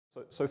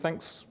So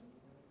thanks,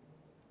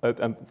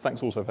 and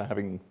thanks also for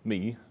having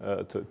me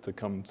to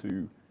come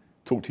to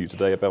talk to you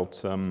today about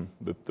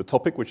the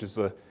topic, which is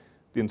the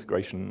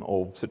integration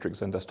of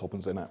Citrix, XenDesktop,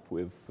 and XenApp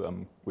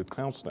with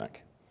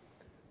CloudStack.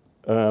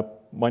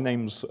 My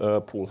name's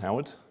Paul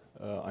Howard.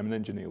 I'm an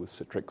engineer with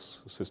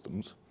Citrix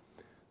Systems.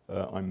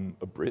 I'm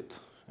a Brit,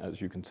 as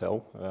you can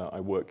tell. I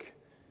work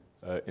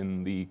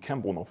in the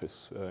Camborne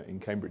office in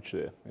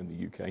Cambridgeshire in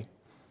the UK.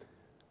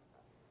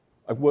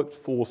 I've worked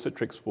for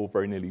Citrix for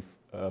very nearly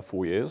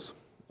 4 years,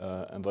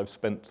 and I've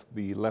spent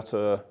the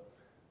latter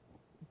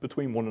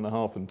between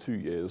 1.5 and 2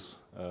 years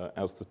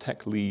as the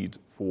tech lead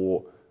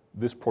for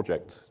this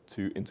project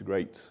to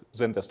integrate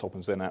XenDesktop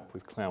and XenApp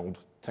with cloud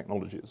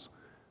technologies,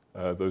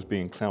 those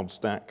being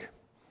CloudStack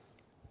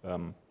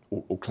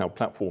or Cloud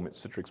Platform,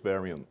 its Citrix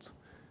variant,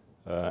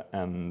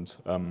 and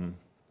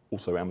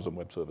also Amazon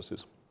Web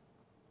Services.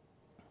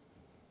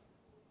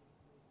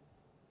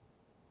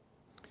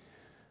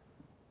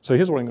 So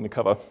here's what I'm going to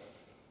cover.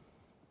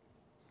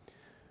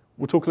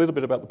 We'll talk a little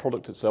bit about the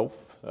product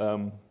itself,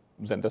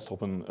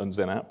 XenDesktop and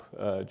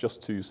XenApp,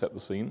 just to set the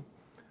scene.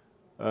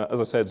 As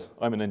I said,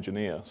 I'm an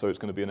engineer, so it's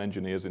going to be an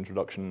engineer's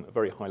introduction, a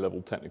very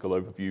high-level technical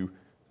overview.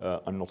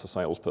 I'm not a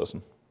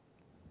salesperson.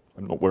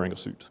 I'm not wearing a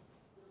suit.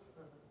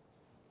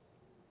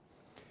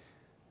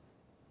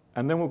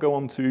 And then we'll go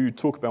on to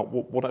talk about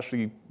what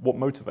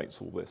motivates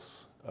all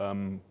this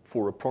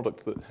for a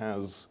product that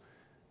has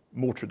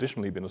more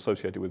traditionally been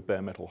associated with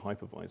bare metal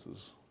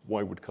hypervisors.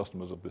 Why would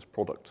customers of this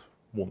product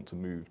want to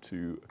move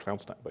to a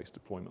CloudStack-based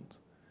deployment?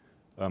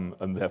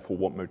 And therefore,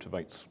 what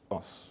motivates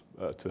us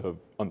to have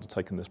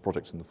undertaken this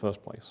project in the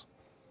first place?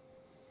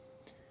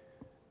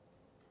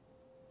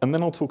 And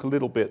then I'll talk a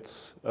little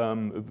bit,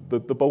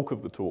 the bulk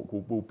of the talk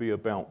will be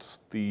about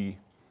the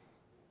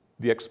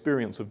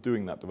experience of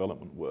doing that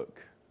development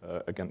work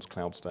against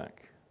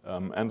CloudStack.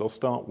 And I'll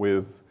start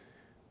with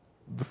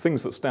the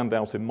things that stand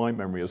out in my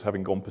memory as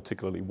having gone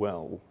particularly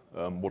well,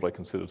 what I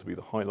consider to be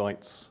the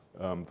highlights,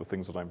 the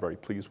things that I'm very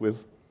pleased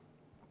with.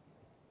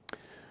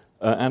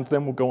 And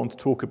then we'll go on to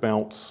talk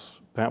about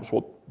perhaps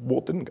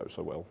what didn't go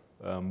so well,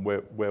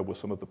 where were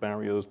some of the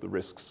barriers, the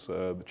risks,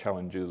 the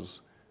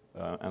challenges,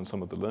 and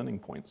some of the learning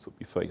points that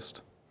we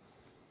faced.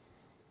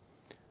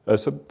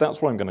 So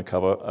that's what I'm going to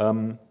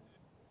cover.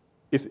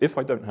 If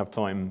I don't have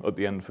time at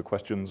the end for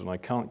questions, and I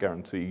can't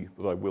guarantee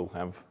that I will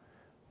have,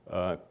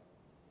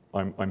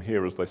 I'm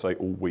here, as they say,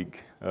 all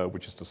week,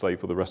 which is to say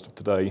for the rest of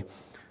today.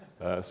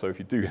 So if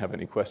you do have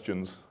any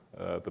questions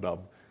that are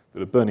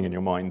burning in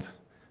your mind,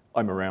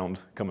 I'm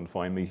around. Come and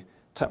find me.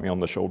 Tap me on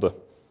the shoulder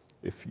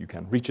if you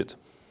can reach it.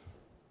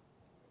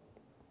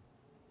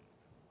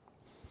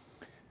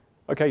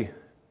 Okay,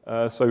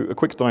 so a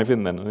quick dive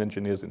in then, an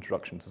engineer's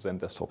introduction to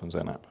XenDesktop and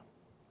XenApp.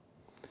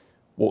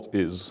 What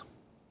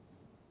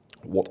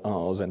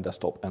are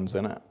XenDesktop and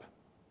XenApp?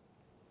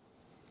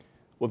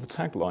 Well, the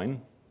tagline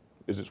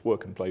is it's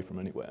work and play from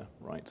anywhere,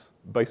 right?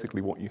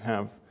 Basically what you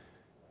have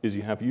is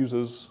you have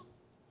users,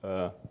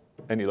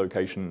 any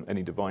location,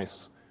 any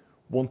device,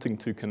 wanting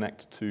to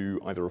connect to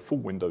either a full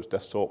Windows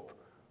desktop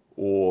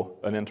or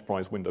an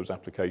enterprise Windows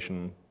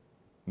application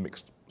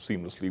mixed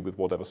seamlessly with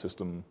whatever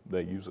system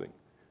they're using.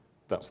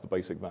 That's the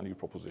basic value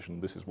proposition.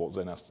 This is what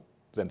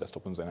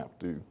XenDesktop and XenApp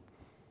do.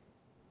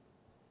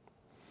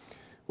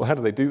 Well, how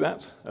do they do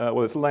that?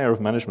 Well, it's a layer of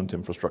management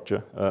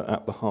infrastructure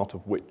at the heart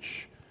of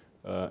which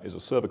is a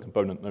server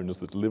component known as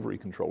the delivery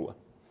controller.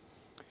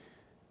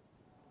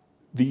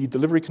 The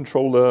delivery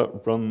controller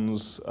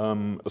runs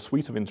a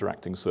suite of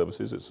interacting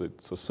services.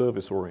 It's a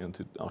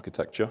service-oriented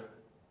architecture.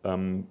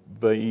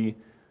 They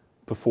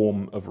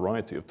perform a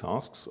variety of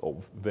tasks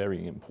of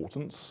varying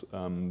importance.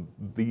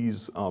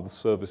 These are the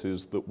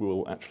services that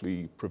will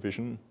actually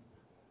provision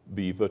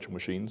the virtual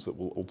machines that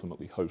will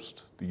ultimately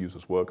host the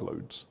user's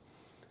workloads.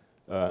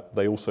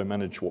 They also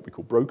manage what we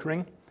call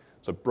brokering.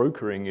 So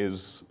brokering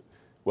is,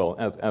 well,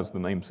 as the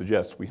name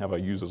suggests, we have our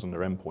users and their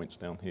endpoints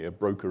down here.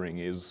 Brokering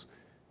is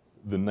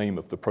the name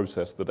of the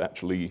process that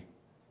actually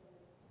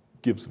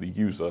gives the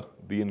user,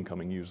 the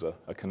incoming user,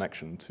 a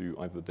connection to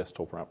either the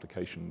desktop or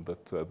application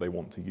that they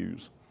want to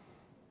use.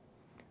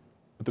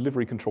 A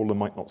delivery controller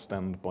might not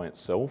stand by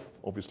itself.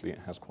 Obviously, it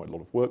has quite a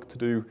lot of work to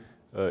do.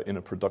 In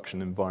a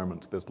production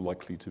environment, there's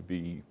likely to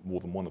be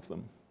more than one of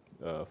them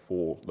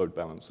for load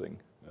balancing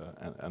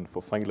and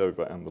for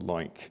failover and the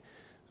like,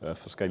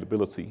 for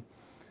scalability.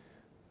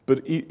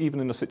 But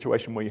even in a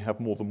situation where you have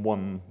more than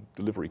one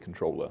delivery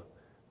controller,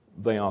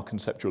 they are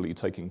conceptually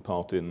taking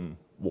part in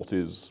what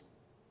is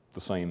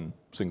the same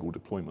single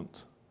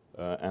deployment.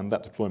 And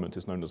that deployment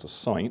is known as a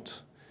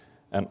site.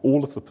 And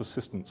all of the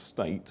persistent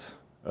state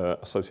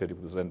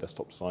associated with the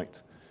XenDesktop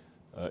site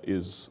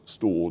is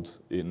stored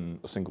in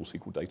a single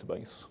SQL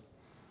database.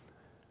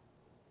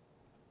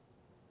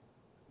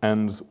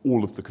 And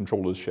all of the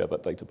controllers share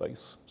that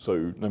database.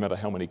 So no matter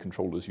how many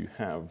controllers you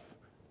have,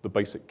 the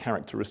basic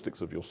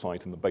characteristics of your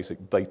site and the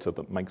basic data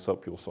that makes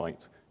up your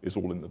site is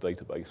all in the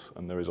database,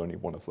 and there is only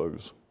one of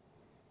those.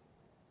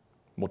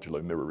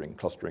 Modulo mirroring,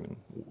 clustering, and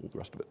all the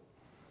rest of it.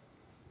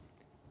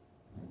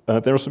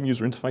 There are some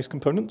user interface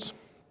components.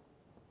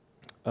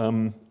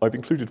 I've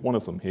included one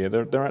of them here.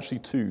 There are actually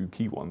two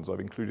key ones. I've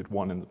included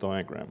one in the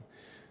diagram.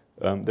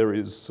 There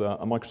is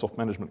a Microsoft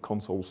Management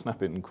Console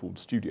snap-in called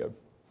Studio.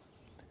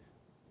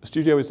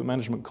 Studio is the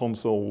management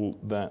console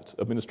that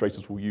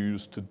administrators will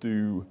use to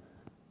do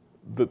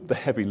the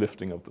heavy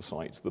lifting of the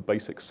site, the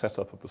basic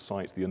setup of the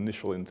site, the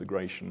initial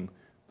integration,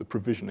 the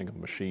provisioning of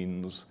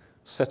machines,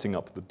 setting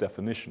up the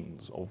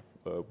definitions of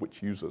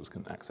which users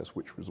can access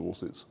which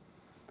resources.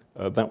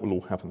 That will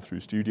all happen through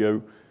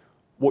Studio.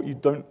 What you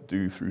don't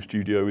do through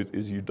Studio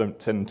is you don't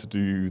tend to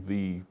do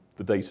the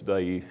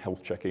day-to-day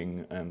health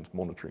checking and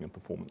monitoring and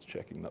performance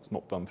checking. That's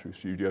not done through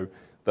Studio.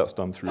 That's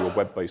done through a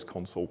web-based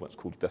console that's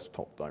called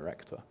Desktop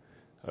Director,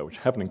 which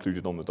I haven't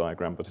included on the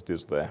diagram, but it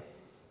is there.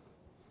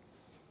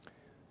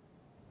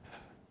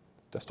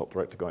 Desktop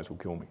Director guys will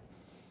kill me.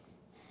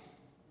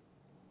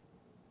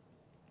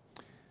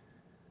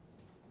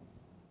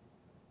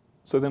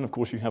 So then, of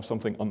course, you have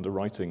something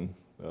underwriting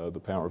the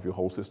power of your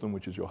whole system,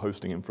 which is your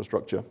hosting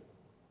infrastructure.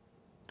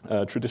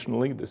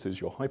 Traditionally, this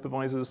is your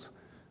hypervisors,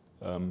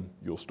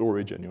 your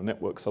storage and your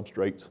network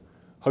substrate,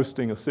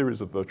 hosting a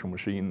series of virtual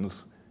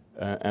machines,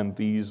 and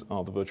these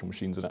are the virtual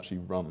machines that actually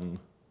run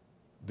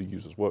the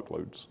user's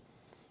workloads.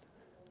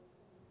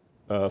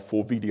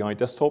 For VDI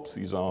desktops,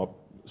 these are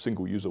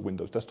single-user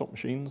Windows desktop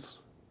machines.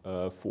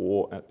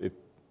 For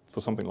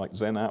something like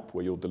XenApp,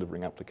 where you're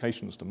delivering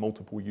applications to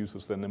multiple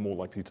users, then they're more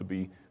likely to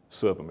be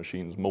server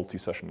machines,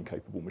 multi-session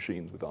capable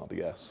machines with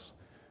RDS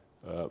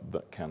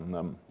that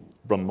can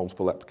run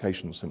multiple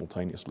applications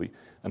simultaneously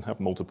and have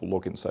multiple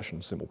login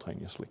sessions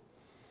simultaneously.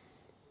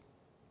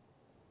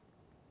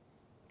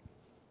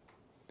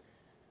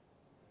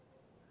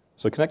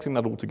 So connecting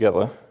that all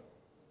together,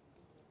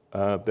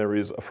 there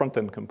is a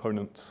front-end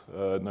component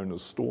known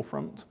as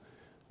Storefront.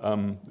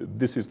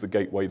 This is the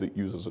gateway that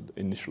users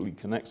initially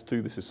connect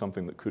to. This is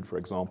something that could, for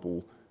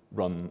example,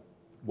 run,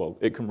 well,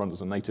 it can run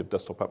as a native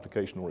desktop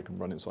application or it can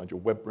run inside your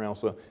web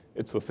browser.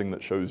 It's the thing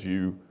that shows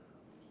you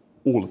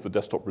all of the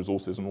desktop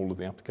resources and all of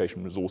the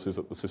application resources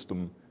that the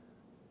system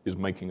is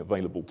making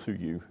available to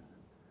you,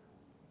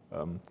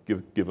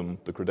 given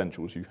the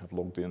credentials you have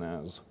logged in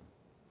as.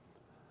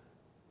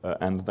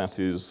 And that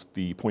is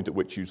the point at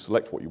which you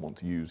select what you want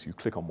to use, you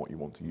click on what you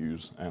want to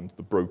use, and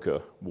the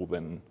broker will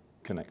then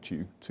connect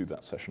you to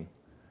that session,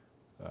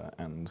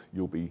 and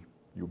you'll be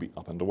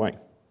up and away.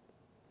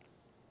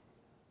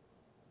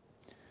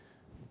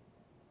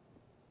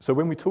 So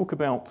when we talk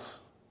about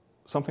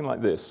something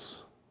like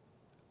this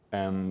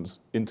and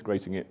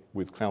integrating it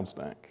with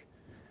CloudStack,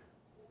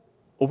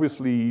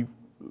 obviously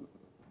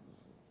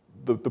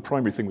the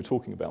primary thing we're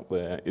talking about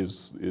there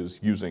is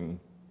using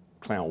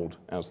cloud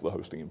as the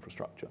hosting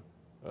infrastructure.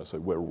 So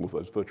where all of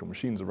those virtual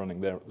machines are running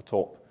there at the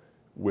top,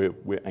 we're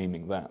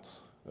aiming that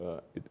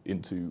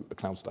into a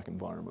CloudStack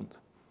environment.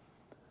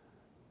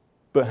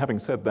 But having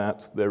said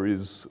that, there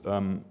is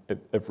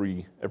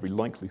every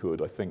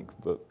likelihood, I think,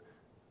 that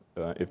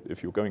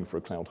if you're going for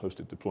a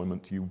cloud-hosted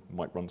deployment, you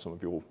might run some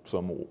or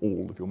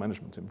all of your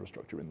management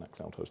infrastructure in that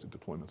cloud-hosted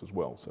deployment as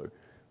well.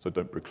 So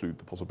don't preclude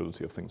the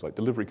possibility of things like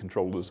delivery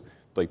controllers,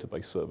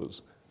 database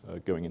servers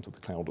going into the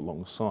cloud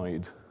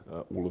alongside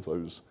all of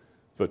those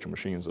virtual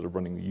machines that are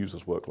running the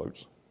user's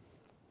workloads.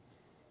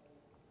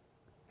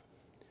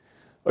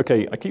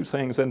 Okay, I keep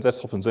saying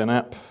XenDesktop and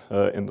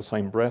XenApp in the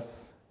same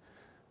breath.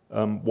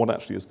 What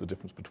actually is the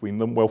difference between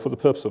them? Well, for the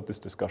purpose of this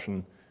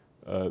discussion,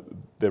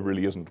 there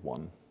really isn't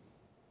one.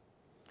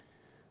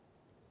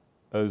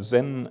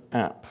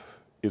 XenApp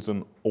is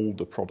an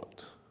older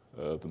product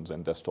than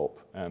XenDesktop,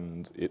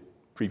 and it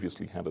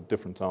previously had a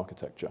different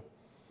architecture.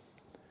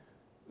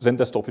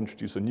 XenDesktop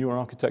introduced a newer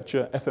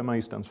architecture.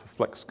 FMA stands for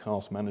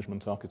FlexCast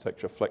Management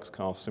Architecture,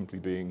 FlexCast simply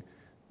being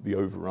the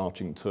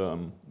overarching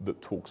term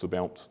that talks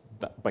about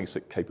that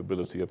basic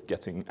capability of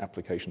getting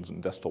applications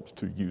and desktops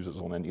to users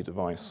on any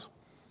device.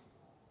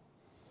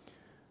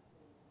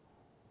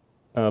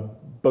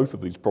 Both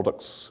of these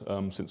products,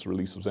 since the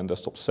release of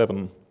XenDesktop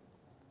 7,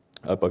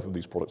 both of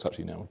these products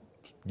actually now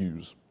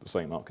use the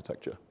same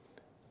architecture.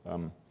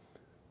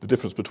 The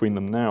difference between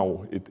them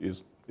now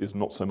is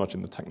not so much in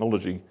the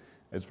technology,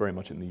 it's very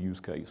much in the use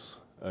case.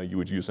 You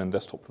would use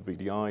XenDesktop for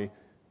VDI,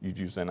 you'd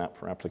use XenApp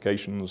for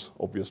applications,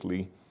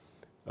 obviously.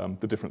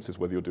 The difference is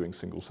whether you're doing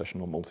single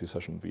session or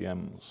multi-session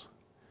VMs.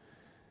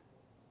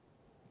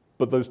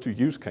 But those two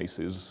use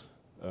cases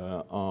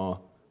are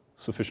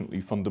sufficiently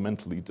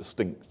fundamentally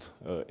distinct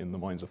in the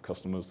minds of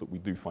customers that we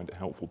do find it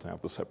helpful to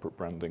have the separate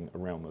branding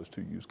around those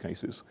two use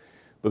cases.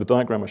 But the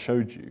diagram I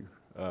showed you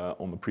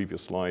on the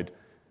previous slide,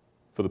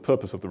 for the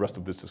purpose of the rest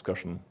of this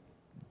discussion,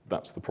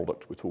 that's the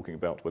product we're talking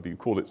about. Whether you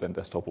call it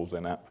XenDesktop or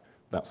XenApp,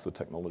 that's the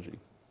technology.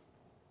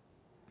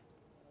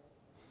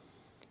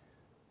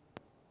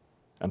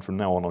 And from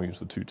now on, I'll use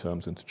the two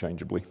terms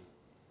interchangeably.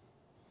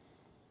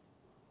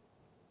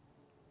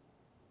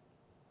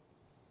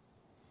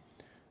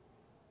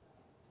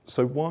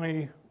 So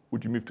why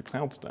would you move to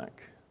CloudStack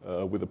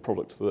with a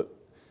product that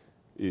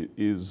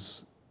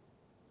is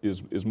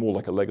more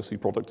like a legacy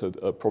product,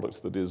 a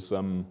product that is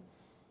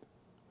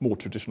more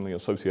traditionally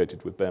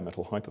associated with bare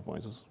metal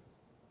hypervisors?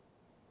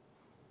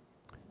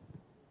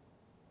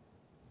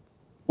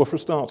 Well, for a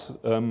start,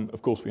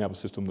 of course, we have a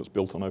system that's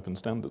built on open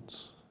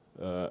standards,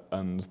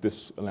 and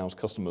this allows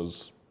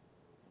customers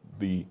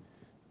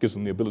gives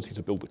them the ability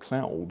to build the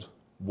cloud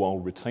while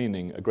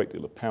retaining a great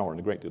deal of power and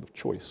a great deal of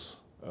choice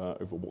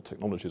over what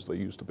technologies they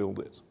use to build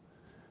it.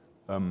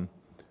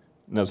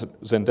 Now,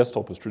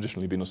 XenDesktop has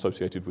traditionally been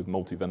associated with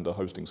multi-vendor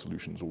hosting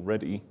solutions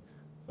already,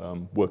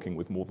 working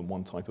with more than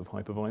one type of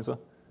hypervisor.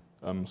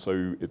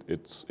 So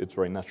it's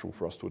very natural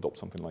for us to adopt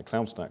something like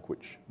CloudStack,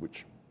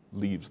 which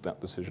leaves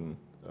that decision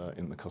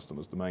in the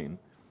customer's domain.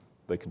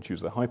 They can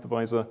choose their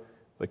hypervisor,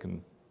 they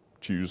can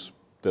choose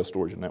their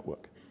storage and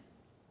network.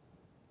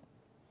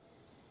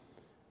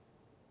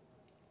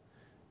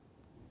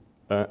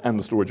 And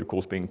the storage, of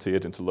course, being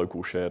tiered into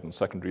local, shared, and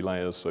secondary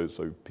layers, so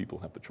people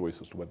have the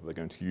choice as to whether they're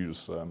going to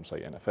use,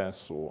 say,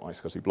 NFS or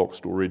iSCSI block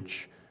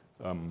storage,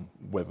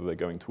 whether they're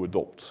going to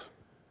adopt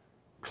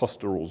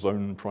cluster or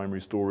zone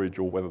primary storage,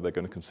 or whether they're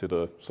going to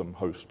consider some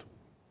host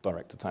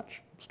direct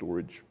attach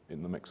storage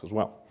in the mix as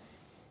well.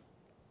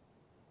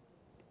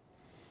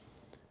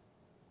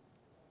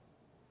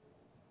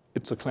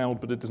 It's a cloud,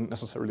 but it isn't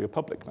necessarily a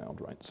public cloud,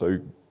 right? So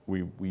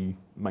we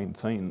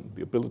maintain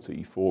the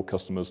ability for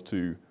customers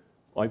to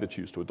either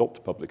choose to adopt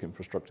a public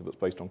infrastructure that's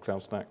based on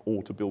CloudStack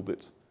or to build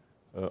it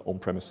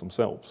on-premise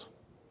themselves.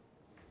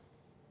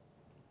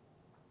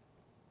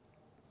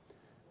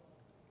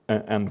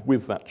 And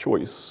with that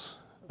choice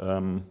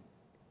comes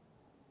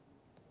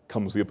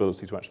the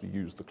ability to actually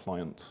use the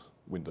client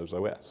Windows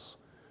OS.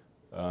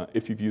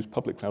 If you've used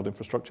public cloud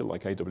infrastructure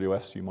like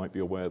AWS, you might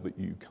be aware that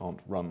you can't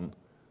run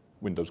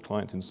Windows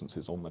client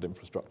instances on that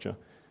infrastructure.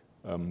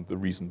 The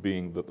reason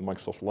being that the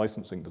Microsoft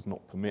licensing does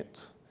not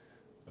permit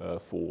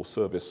for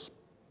service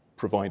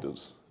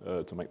providers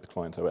to make the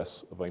client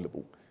OS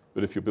available.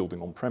 But if you're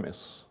building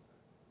on-premise,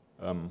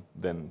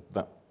 then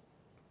that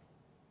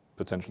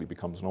potentially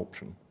becomes an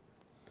option.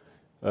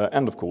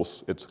 And of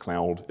course, it's a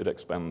cloud, it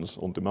expands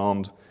on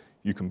demand,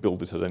 you can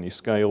build it at any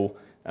scale,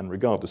 and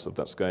regardless of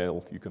that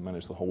scale, you can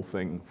manage the whole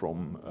thing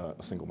from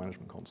a single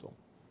management console.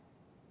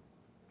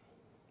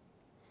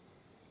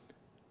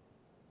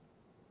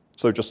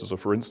 So just as a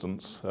for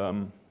instance,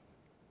 a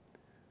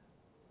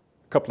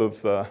couple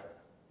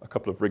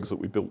of rigs that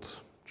we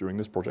built during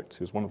this project.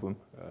 Here's one of them,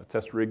 a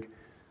test rig,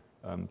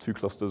 2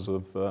 clusters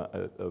of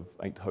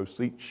 8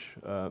 hosts each,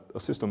 a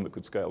system that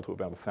could scale to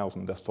about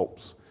 1,000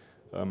 desktops.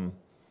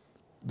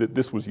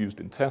 This was used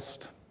in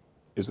test.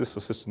 Is this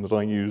a system that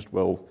I used?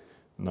 Well,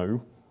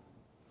 no,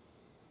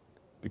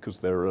 because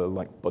there are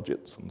like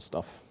budgets and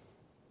stuff.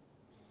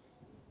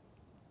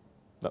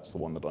 That's the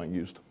one that I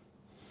used,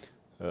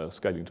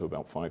 scaling to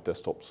about 5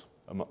 desktops,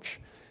 a much,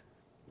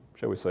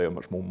 shall we say, a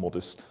much more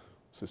modest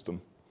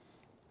system.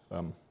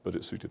 But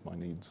it suited my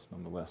needs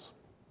nonetheless.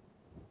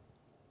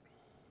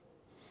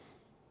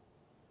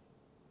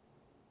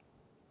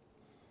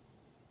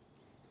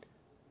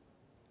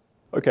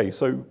 Okay,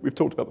 so we've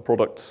talked about the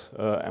product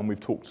and we've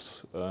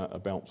talked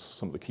about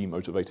some of the key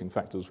motivating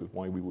factors with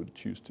why we would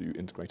choose to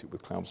integrate it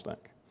with CloudStack.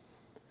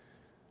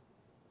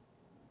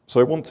 So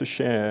I want to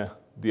share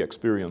the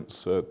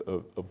experience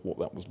of what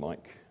that was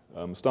like,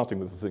 starting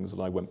with the things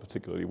that I went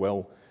particularly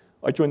well.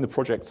 I joined the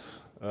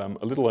project a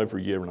little over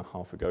 1.5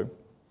 years ago.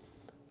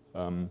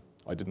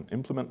 I didn't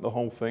implement the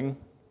whole thing.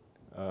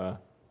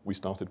 We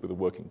started with a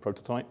working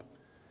prototype.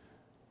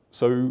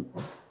 So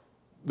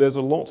there's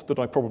a lot that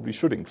I probably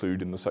should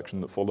include in the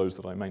section that follows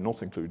that I may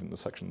not include in the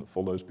section that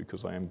follows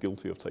because I am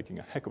guilty of taking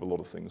a heck of a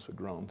lot of things for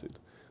granted.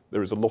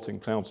 There is a lot in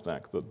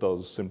CloudStack that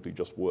does simply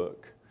just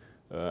work.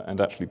 And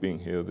actually being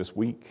here this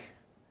week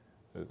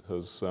it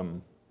has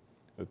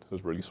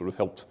really sort of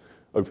helped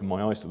open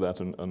my eyes to that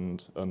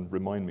and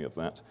remind me of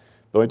that.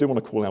 But I do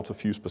want to call out a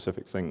few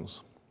specific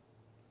things.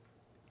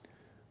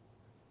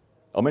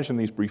 I'll mention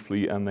these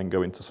briefly and then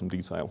go into some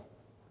detail.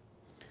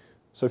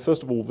 So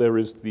first of all, there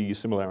is the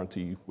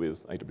similarity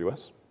with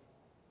AWS.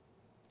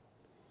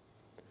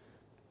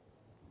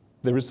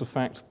 There is the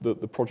fact that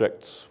the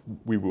project,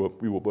 we were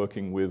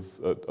working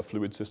with a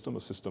fluid system,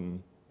 a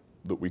system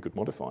that we could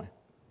modify.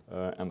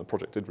 And the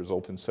project did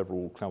result in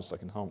several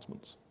CloudStack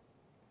enhancements.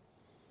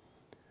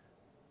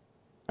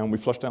 And we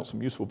flushed out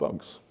some useful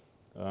bugs.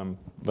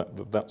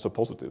 That's a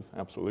positive,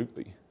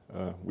 absolutely.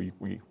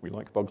 We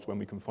like bugs when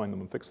we can find them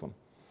and fix them.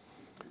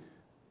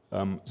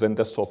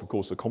 XenDesktop, of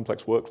course, a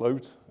complex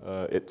workload.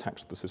 It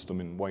taxed the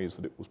system in ways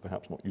that it was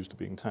perhaps not used to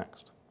being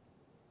taxed.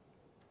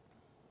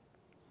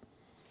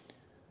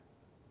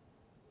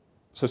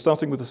 So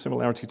starting with the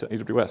similarity to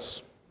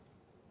AWS.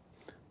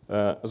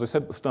 As I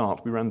said at the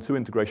start, we ran 2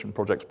 integration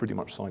projects pretty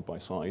much side by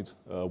side,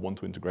 one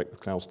to integrate with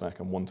CloudStack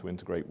and one to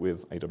integrate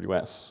with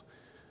AWS.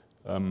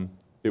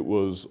 It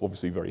was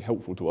obviously very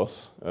helpful to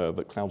us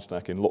that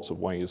CloudStack in lots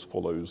of ways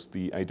follows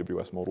the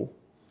AWS model.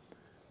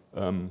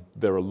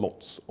 There are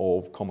lots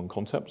of common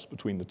concepts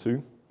between the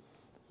two.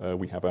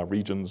 We have our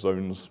regions,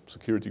 zones,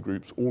 security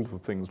groups, all of the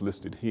things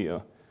listed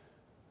here,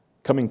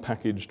 coming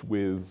packaged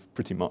with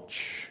pretty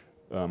much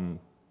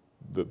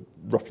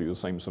roughly the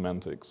same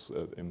semantics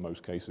in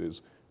most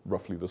cases,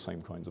 roughly the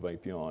same kinds of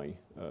API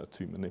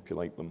to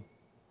manipulate them.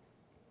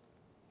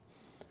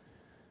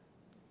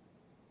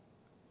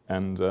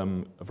 And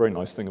a very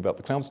nice thing about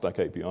the CloudStack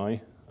API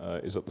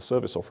is that the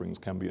service offerings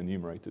can be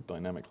enumerated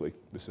dynamically.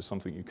 This is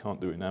something you can't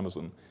do in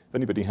Amazon. If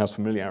anybody has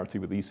familiarity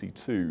with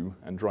EC2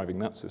 and driving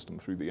that system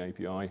through the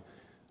API,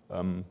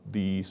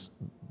 the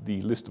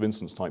list of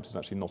instance types is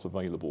actually not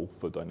available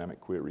for dynamic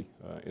query.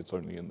 It's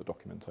only in the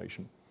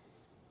documentation.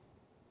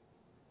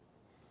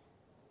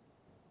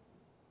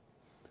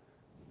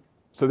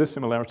 So this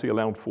similarity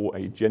allowed for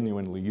a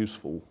genuinely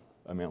useful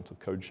amount of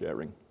code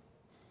sharing.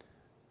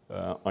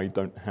 I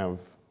don't have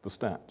the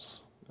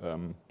stats,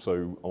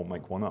 so I'll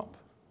make one up.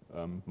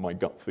 My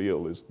gut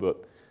feel is that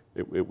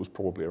it was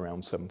probably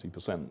around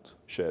 70%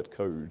 shared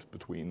code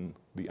between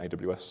the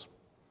AWS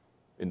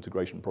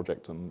integration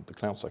project and the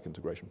CloudStack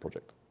integration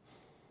project.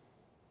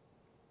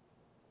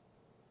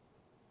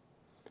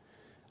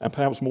 And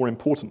perhaps more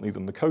importantly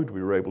than the code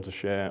we were able to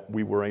share,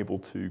 we were able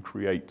to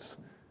create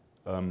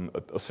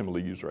a similar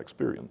user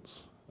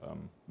experience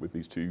with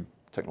these two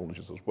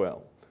technologies as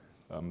well.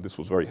 This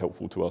was very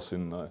helpful to us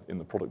in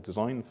the product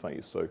design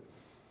phase. So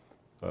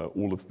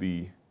all of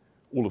the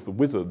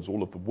wizards,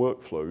 all of the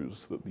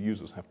workflows that the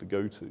users have to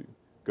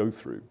go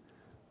through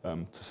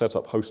to set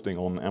up hosting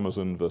on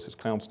Amazon versus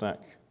CloudStack,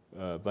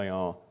 they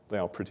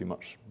are pretty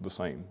much the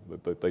same.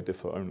 They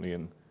differ only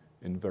in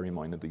very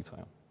minor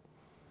detail.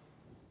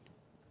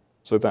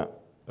 So that,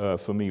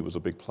 for me, was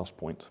a big plus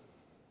point.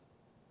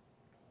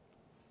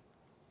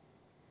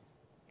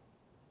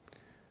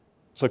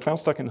 So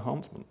CloudStack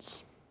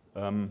enhancements.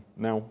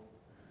 Now,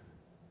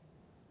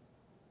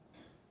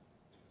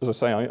 as I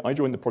say, I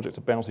joined the project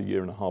about a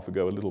year and a half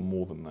ago, a little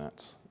more than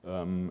that.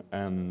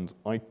 And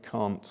I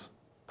can't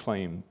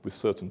claim with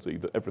certainty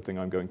that everything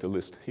I'm going to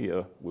list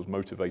here was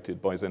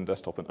motivated by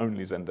XenDesktop and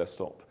only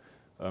XenDesktop.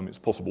 It's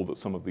possible that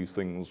some of these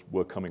things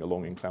were coming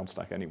along in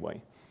CloudStack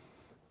anyway.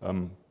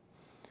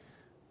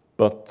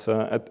 But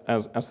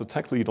as the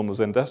tech lead on the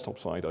XenDesktop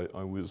side,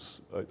 I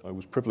was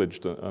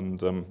privileged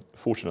and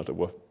fortunate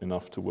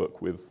enough to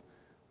work with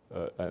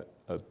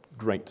a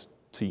great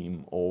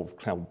team of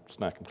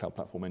CloudStack and Cloud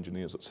Platform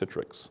engineers at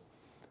Citrix.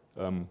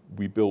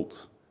 We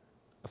built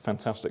a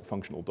fantastic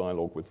functional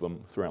dialogue with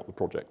them throughout the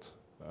project.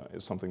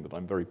 It's something that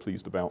I'm very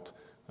pleased about.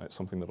 It's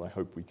something that I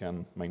hope we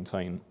can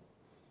maintain.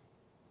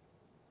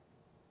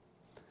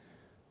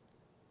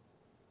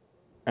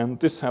 And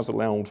this has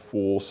allowed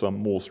for some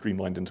more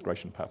streamlined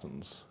integration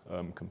patterns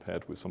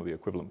compared with some of the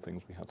equivalent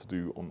things we had to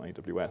do on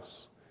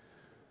AWS.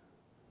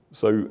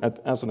 So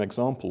as an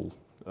example,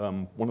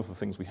 one of the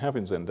things we have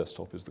in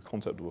XenDesktop is the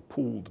concept of a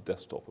pooled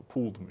desktop, a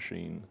pooled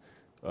machine,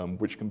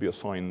 which can be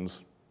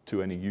assigned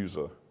to any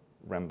user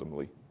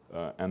randomly.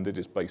 And it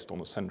is based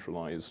on a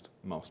centralized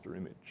master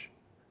image.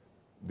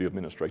 The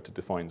administrator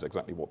defines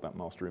exactly what that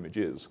master image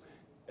is.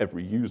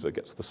 Every user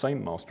gets the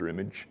same master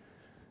image,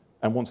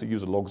 and once a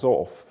user logs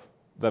off,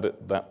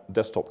 that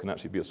desktop can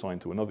actually be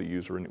assigned to another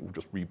user, and it will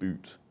just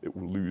reboot. It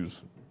will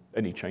lose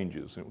any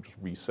changes, and it will just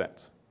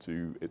reset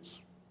to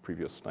its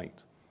previous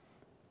state.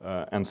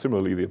 And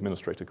similarly, the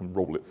administrator can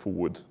roll it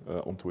forward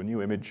onto a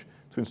new image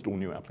to install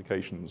new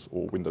applications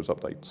or Windows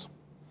updates.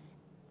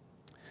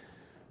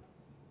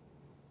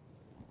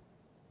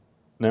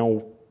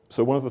 Now,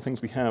 so one of the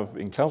things we have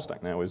in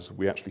CloudStack now is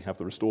we actually have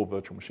the Restore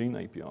Virtual Machine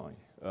API,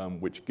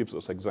 which gives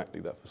us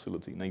exactly that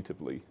facility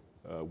natively.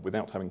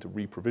 Without having to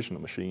re-provision a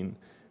machine,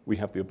 we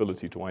have the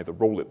ability to either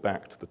roll it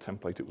back to the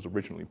template it was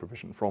originally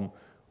provisioned from,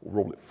 or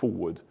roll it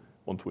forward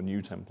onto a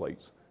new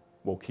template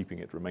while keeping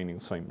it remaining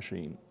the same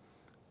machine.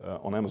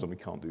 On Amazon, we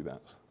can't do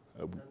that.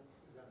 Is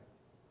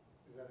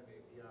that an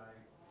API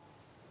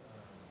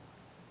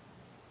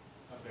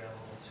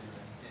available to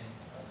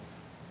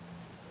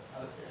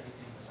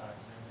anything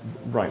besides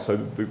XenDesktop? Right, so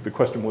the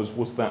question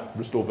was that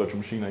Restore Virtual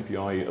Machine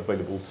API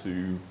available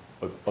to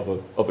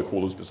other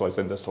callers besides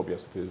XenDesktop?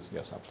 Yes, it is.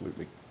 Yes,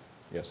 absolutely.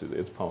 Yes,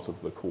 it's part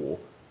of the core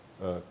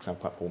Cloud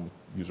Platform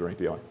user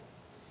API.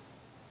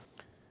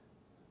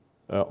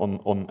 On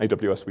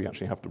AWS, we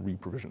actually have to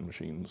re-provision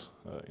machines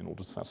in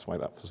order to satisfy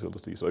that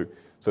facility. So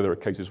there are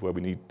cases where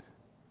we need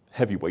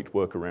heavyweight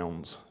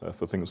workarounds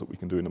for things that we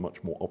can do in a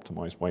much more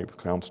optimized way with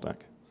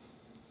CloudStack.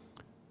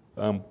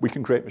 We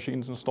can create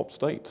machines in a stop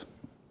state.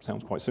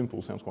 Sounds quite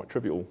simple, sounds quite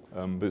trivial,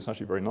 but it's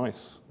actually very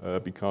nice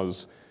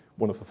because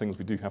one of the things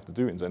we do have to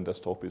do in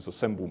XenDesktop is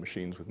assemble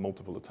machines with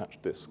multiple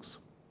attached disks.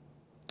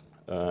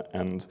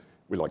 And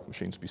we like the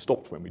machines to be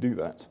stopped when we do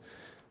that.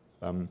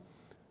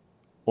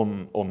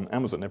 On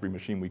Amazon, every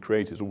machine we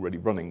create is already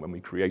running when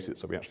we create it,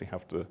 so we actually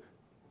have to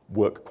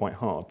work quite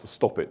hard to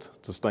stop it,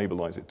 to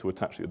stabilize it, to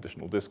attach the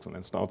additional disks, and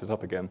then start it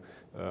up again.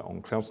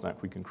 On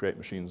CloudStack, we can create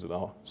machines that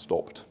are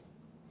stopped.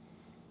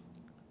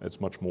 It's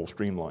much more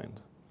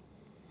streamlined.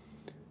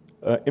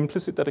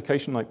 Implicit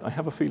dedication, I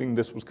have a feeling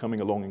this was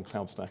coming along in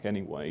CloudStack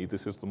anyway.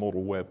 This is the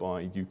model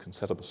whereby you can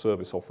set up a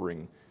service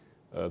offering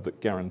that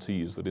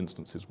guarantees that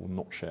instances will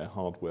not share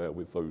hardware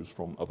with those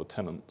from other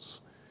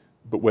tenants,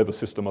 but where the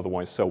system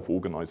otherwise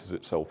self-organizes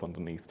itself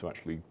underneath to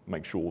actually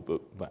make sure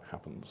that that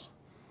happens.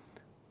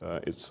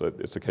 It's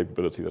a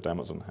capability that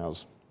Amazon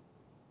has.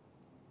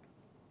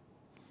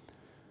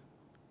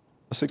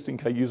 A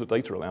 16K user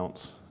data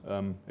allowance,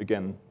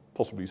 again,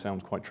 possibly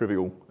sounds quite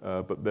trivial,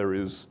 but there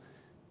is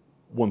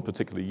one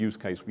particular use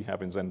case we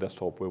have in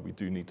XenDesktop where we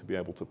do need to be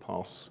able to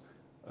pass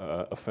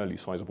a fairly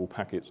sizable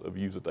packet of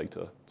user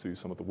data to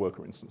some of the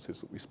worker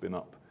instances that we spin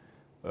up.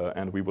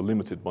 And we were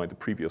limited by the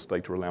previous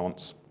data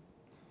allowance.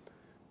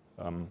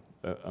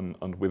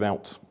 And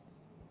without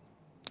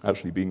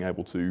actually being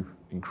able to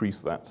increase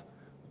that,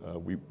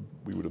 we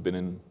would have been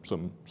in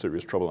some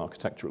serious trouble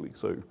architecturally.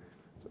 So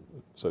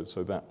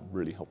that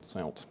really helped us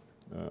out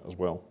as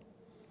well.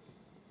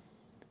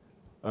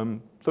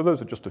 So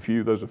those are just a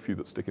few. Those are a few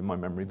that stick in my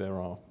memory.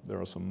 There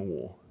are some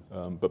more.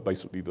 But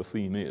basically the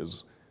theme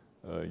is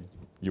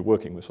you're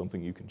working with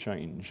something you can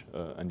change,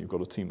 and you've got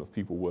a team of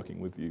people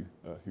working with you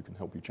who can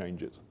help you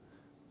change it.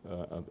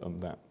 And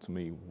that, to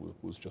me,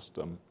 was just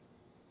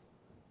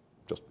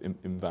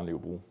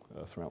invaluable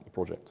throughout the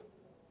project.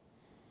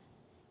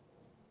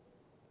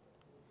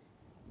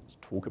 Let's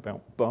talk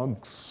about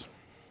bugs.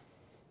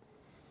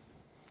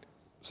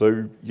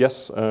 So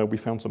yes, we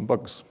found some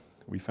bugs.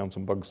 We found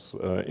some bugs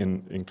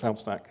in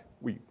CloudStack.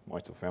 We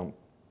might have found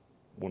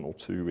one or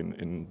two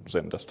in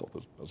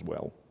XenDesktop as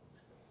well,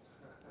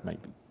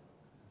 maybe.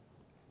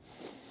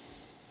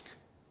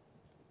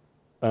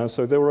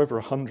 So there were over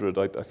 100,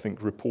 I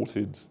think,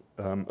 reported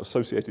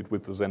associated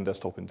with the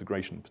XenDesktop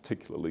integration,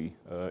 particularly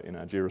in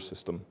our Jira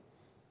system,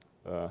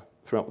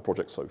 throughout the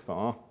project so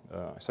far.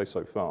 I say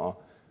so far,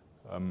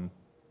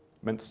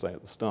 meant to say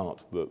at the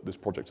start that this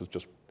project has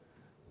just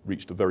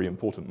reached a very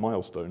important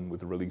milestone with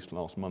the release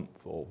last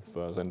month of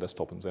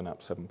XenDesktop and XenApp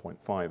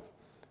 7.5,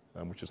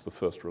 which is the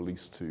first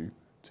release to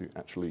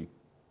actually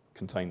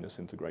contain this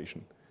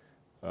integration.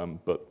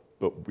 But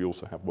we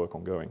also have work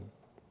ongoing.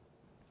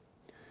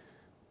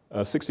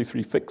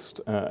 63 fixed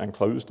and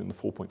closed in the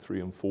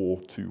 4.3 and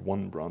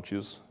 4.2.1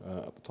 branches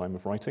at the time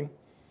of writing.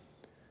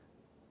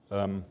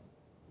 And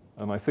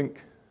I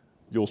think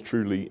yours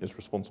truly is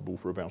responsible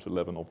for about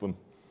 11 of them.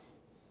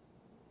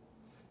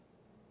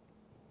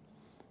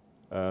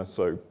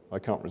 So I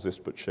can't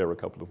resist but share a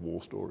couple of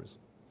war stories.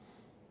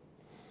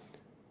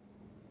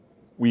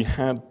 We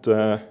had,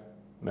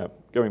 now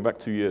going back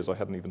 2 years, I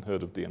hadn't even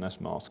heard of DNS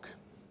mask,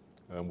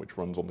 which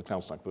runs on the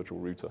CloudStack virtual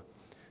router.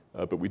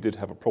 But we did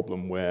have a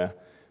problem where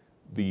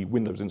the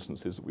Windows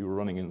instances that we were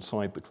running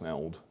inside the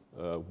cloud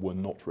were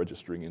not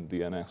registering in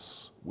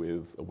DNS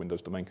with a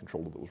Windows domain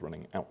controller that was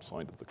running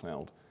outside of the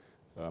cloud.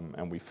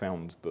 And we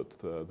found that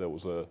there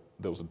was a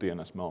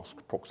DNS mask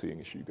proxying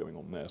issue going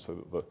on there, so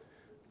that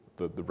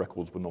the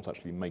records were not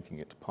actually making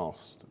it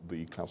past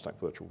the CloudStack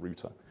virtual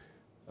router.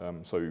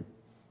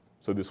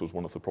 So this was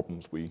one of the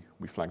problems we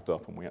flagged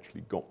up, and we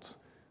actually got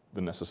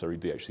the necessary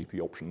DHCP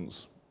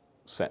options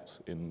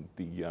set in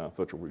the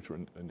virtual router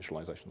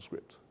initialization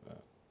script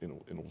in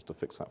order to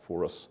fix that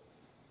for us.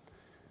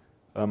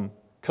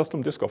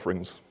 Custom disk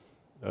offerings.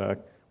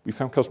 We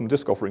found custom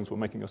disk offerings were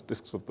making us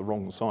disks of the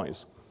wrong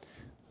size.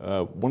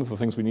 One of the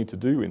things we need to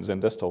do in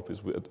XenDesktop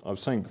is, I was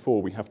saying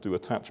before, we have to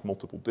attach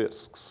multiple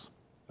disks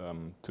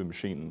to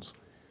machines.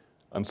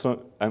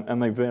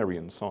 And they vary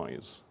in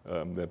size.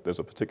 There's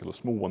a particular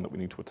small one that we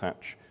need to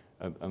attach,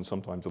 and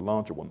sometimes a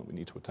larger one that we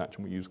need to attach,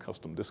 and we use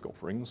custom disk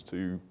offerings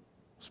to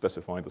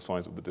specify the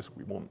size of the disk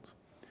we want.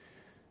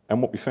 And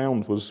what we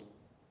found was,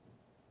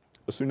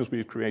 as soon as we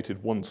had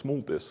created one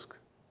small disk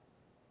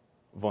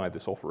via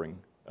this offering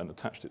and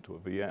attached it to a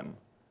VM,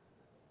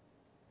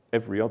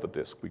 every other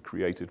disk we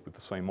created with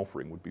the same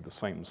offering would be the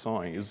same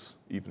size,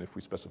 even if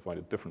we specified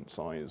a different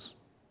size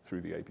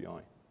through the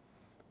API.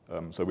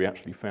 So we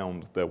actually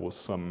found there was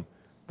some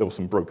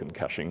broken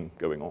caching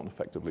going on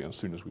effectively. And as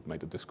soon as we'd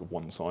made a disk of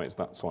one size,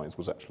 that size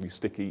was actually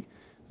sticky.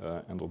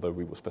 And although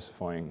we were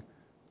specifying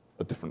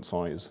a different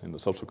size in the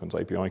subsequent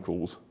API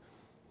calls,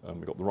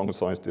 we got the wrong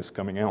size disk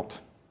coming out.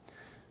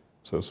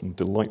 So some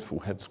delightful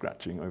head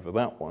scratching over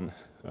that one.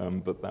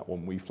 But that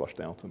one we flushed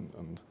out,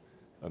 and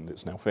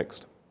it's now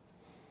fixed.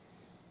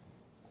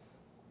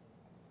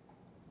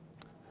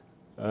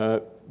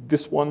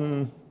 This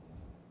one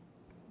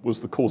was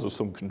the cause of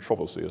some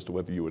controversy as to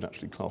whether you would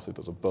actually class it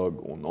as a bug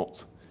or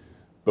not.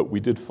 But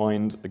we did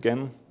find,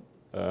 again,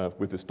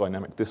 with this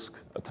dynamic disk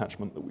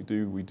attachment that we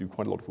do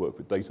quite a lot of work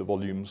with data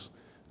volumes.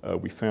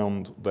 We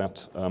found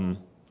that,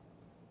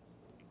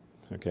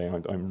 okay,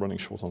 I'm running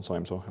short on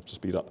time, so I'll have to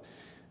speed up.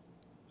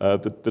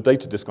 The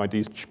data disk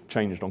IDs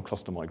changed on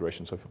cluster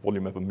migration, so if a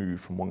volume ever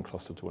moved from one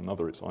cluster to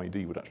another, its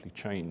ID would actually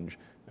change.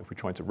 If we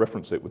tried to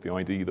reference it with the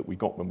ID that we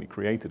got when we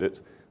created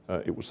it,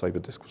 it would say the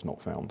disk was not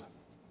found.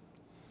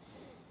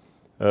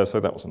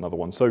 So that was another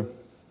one. So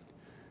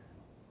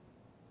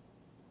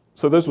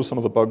those were some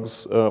of the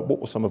bugs. What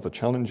were some of the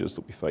challenges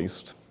that we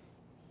faced?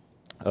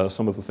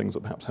 Some of the things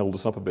that perhaps held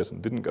us up a bit and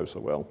didn't go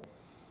so well.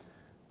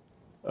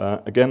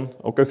 Again,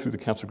 I'll go through the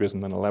categories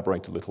and then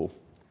elaborate a little.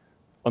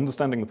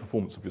 Understanding the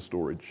performance of your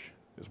storage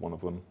is one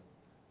of them.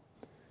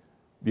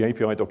 The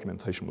API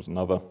documentation was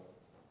another,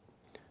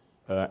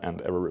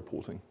 and error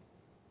reporting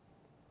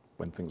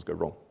when things go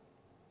wrong.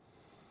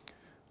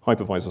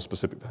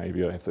 Hypervisor-specific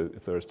behavior, if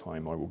there is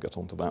time, I will get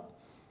onto that.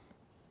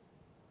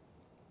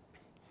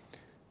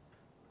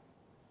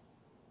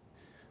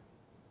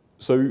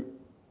 So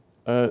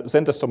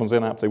XenDesktop and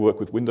XenApp, they work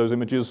with Windows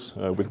images.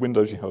 With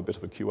Windows, you have a bit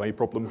of a QA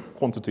problem.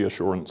 Quantity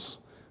assurance,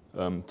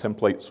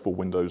 templates for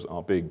Windows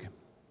are big.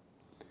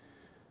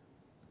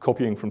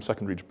 Copying from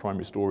secondary to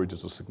primary storage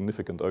is a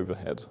significant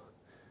overhead.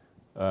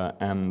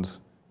 And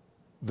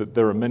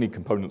there are many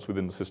components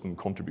within the system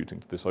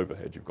contributing to this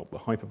overhead. You've got the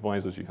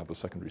hypervisors, you have the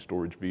secondary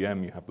storage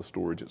VM, you have the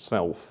storage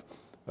itself,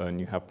 and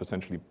you have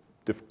potentially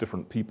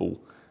different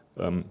people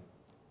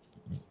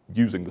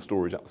using the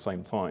storage at the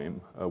same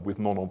time with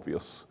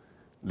non-obvious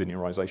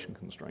linearization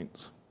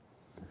constraints.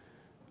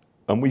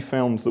 And we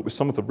found that with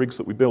some of the rigs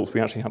that we built,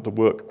 we actually had to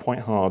work quite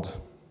hard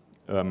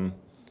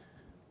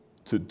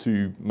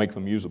to make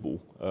them usable.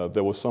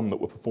 There were some that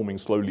were performing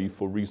slowly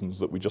for reasons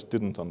that we just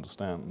didn't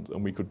understand,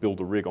 and we could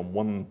build a rig on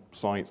one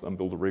site and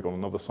build a rig on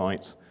another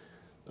site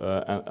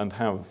and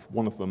have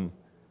one of them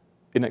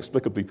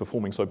inexplicably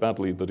performing so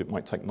badly that it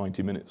might take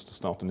 90 minutes to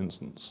start an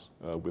instance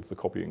with the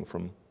copying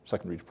from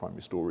secondary to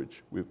primary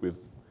storage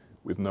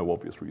with no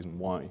obvious reason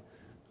why.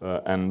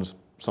 And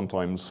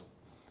sometimes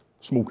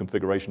small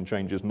configuration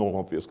changes,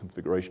 non-obvious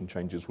configuration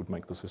changes would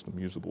make the system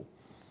usable.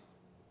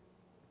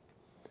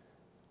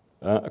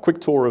 A quick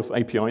tour of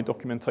API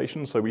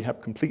documentation. So we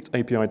have complete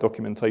API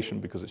documentation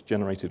because it's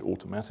generated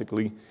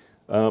automatically,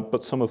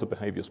 but some of the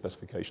behavior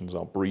specifications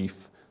are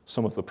brief.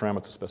 Some of the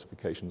parameter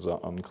specifications are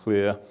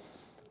unclear.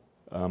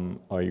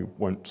 I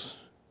won't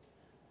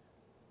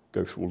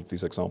go through all of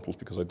these examples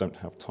because I don't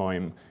have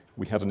time.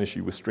 We had an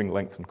issue with string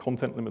length and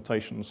content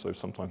limitations, so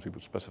sometimes we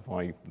would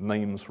specify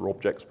names for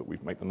objects, but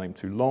we'd make the name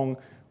too long,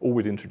 or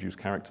we'd introduce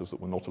characters that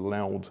were not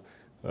allowed,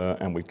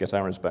 and we'd get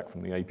errors back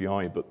from the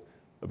API, but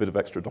a bit of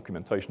extra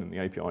documentation in the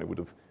API would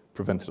have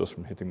prevented us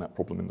from hitting that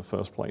problem in the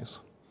first place.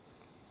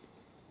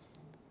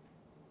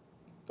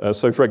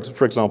 So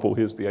for example,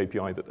 here's the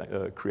API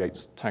that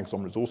creates tags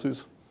on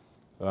resources.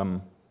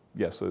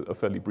 Yes, a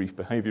fairly brief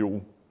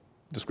behavioral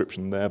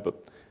description there,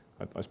 but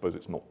I suppose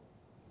it's not,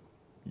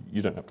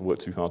 you don't have to work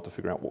too hard to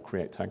figure out what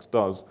create tags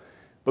does.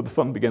 But the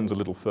fun begins a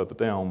little further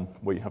down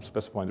where you have to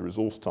specify the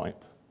resource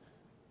type.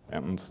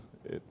 And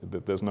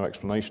there's no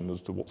explanation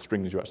as to what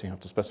strings you actually have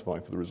to specify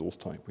for the resource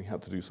type. We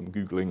had to do some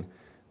Googling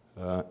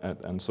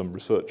and some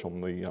research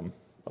on the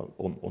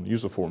on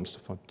user forums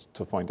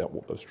to find out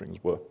what those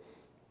strings were.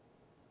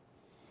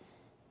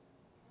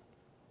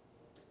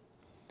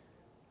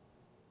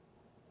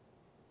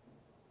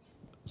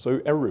 So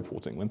error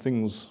reporting, when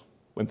things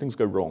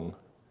go wrong,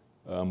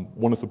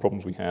 one of the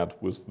problems we had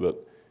was that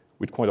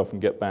we'd quite often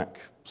get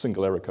back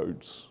single error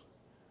codes,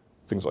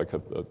 things like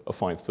a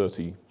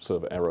 530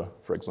 server error,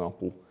 for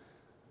example.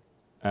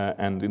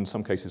 And in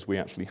some cases, we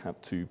actually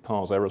had to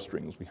parse error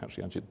strings. We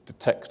actually had to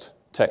detect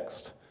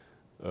text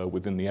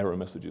within the error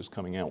messages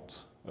coming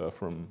out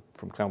from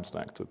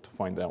CloudStack to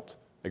find out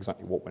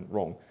exactly what went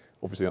wrong.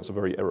 Obviously, that's a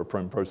very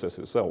error-prone process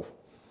itself.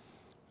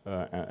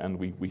 And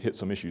we hit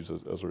some issues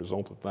as a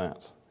result of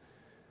that.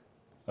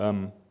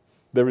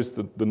 There is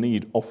the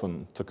need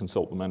often to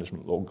consult the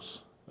management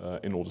logs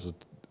in order to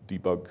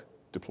debug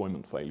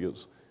deployment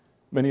failures.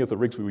 Many of the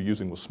rigs we were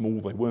using were small.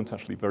 They weren't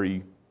actually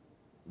very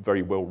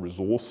well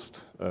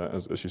resourced,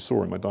 as you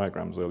saw in my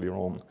diagrams earlier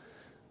on.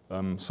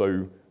 So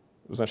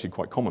it was actually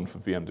quite common for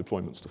VM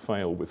deployments to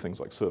fail with things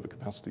like server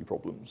capacity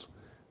problems.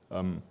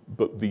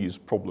 But these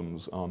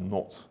problems are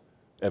not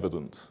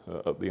evident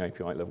at the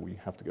API level. You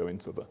have to go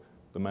into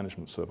the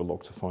management server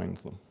log to find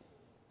them.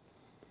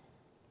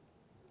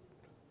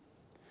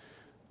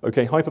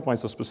 Okay,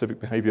 hypervisor-specific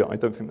behavior, I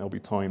don't think there'll be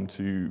time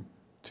to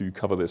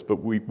cover this, but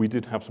we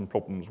did have some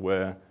problems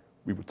where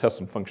we would test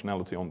some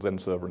functionality on Xen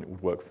server and it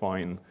would work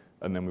fine,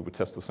 and then we would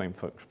test the same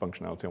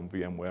functionality on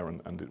VMware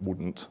and it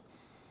wouldn't.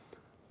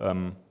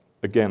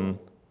 Again,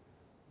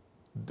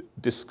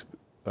 disk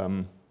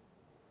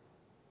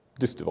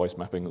device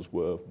mappings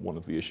were one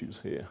of the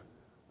issues here.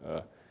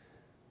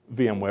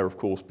 VMware, of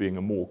course, being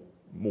a more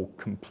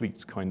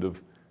complete kind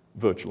of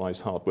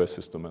virtualized hardware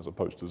system as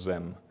opposed to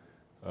Xen,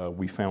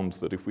 we found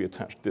that if we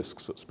attached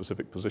disks at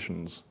specific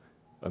positions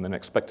and then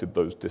expected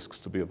those disks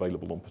to be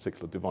available on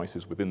particular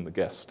devices within the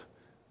guest,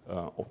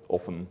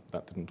 often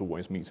that didn't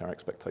always meet our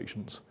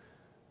expectations.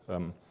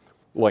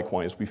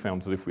 Likewise, we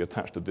found that if we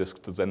attached a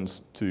disk to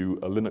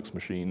a Linux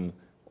machine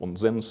on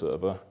Xen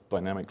server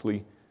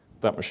dynamically,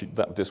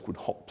 that disk would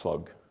hot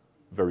plug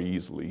very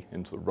easily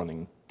into the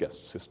running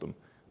guest system.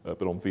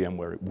 But on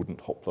VMware, it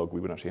wouldn't hot plug. We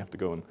would actually have to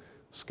go and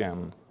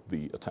scan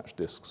the attached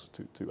disks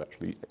to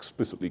actually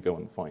explicitly go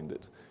and find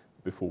it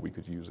before we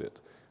could use it.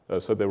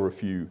 So there were a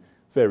few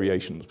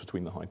variations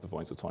between the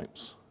hypervisor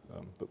types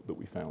that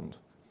we found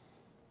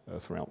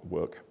throughout the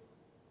work.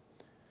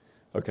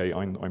 Okay,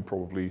 I'm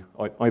probably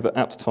either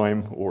at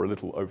time or a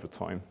little over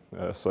time.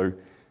 So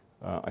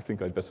I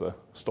think I'd better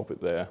stop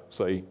it there,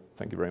 say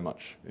thank you very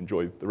much,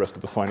 enjoy the rest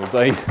of the final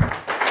day.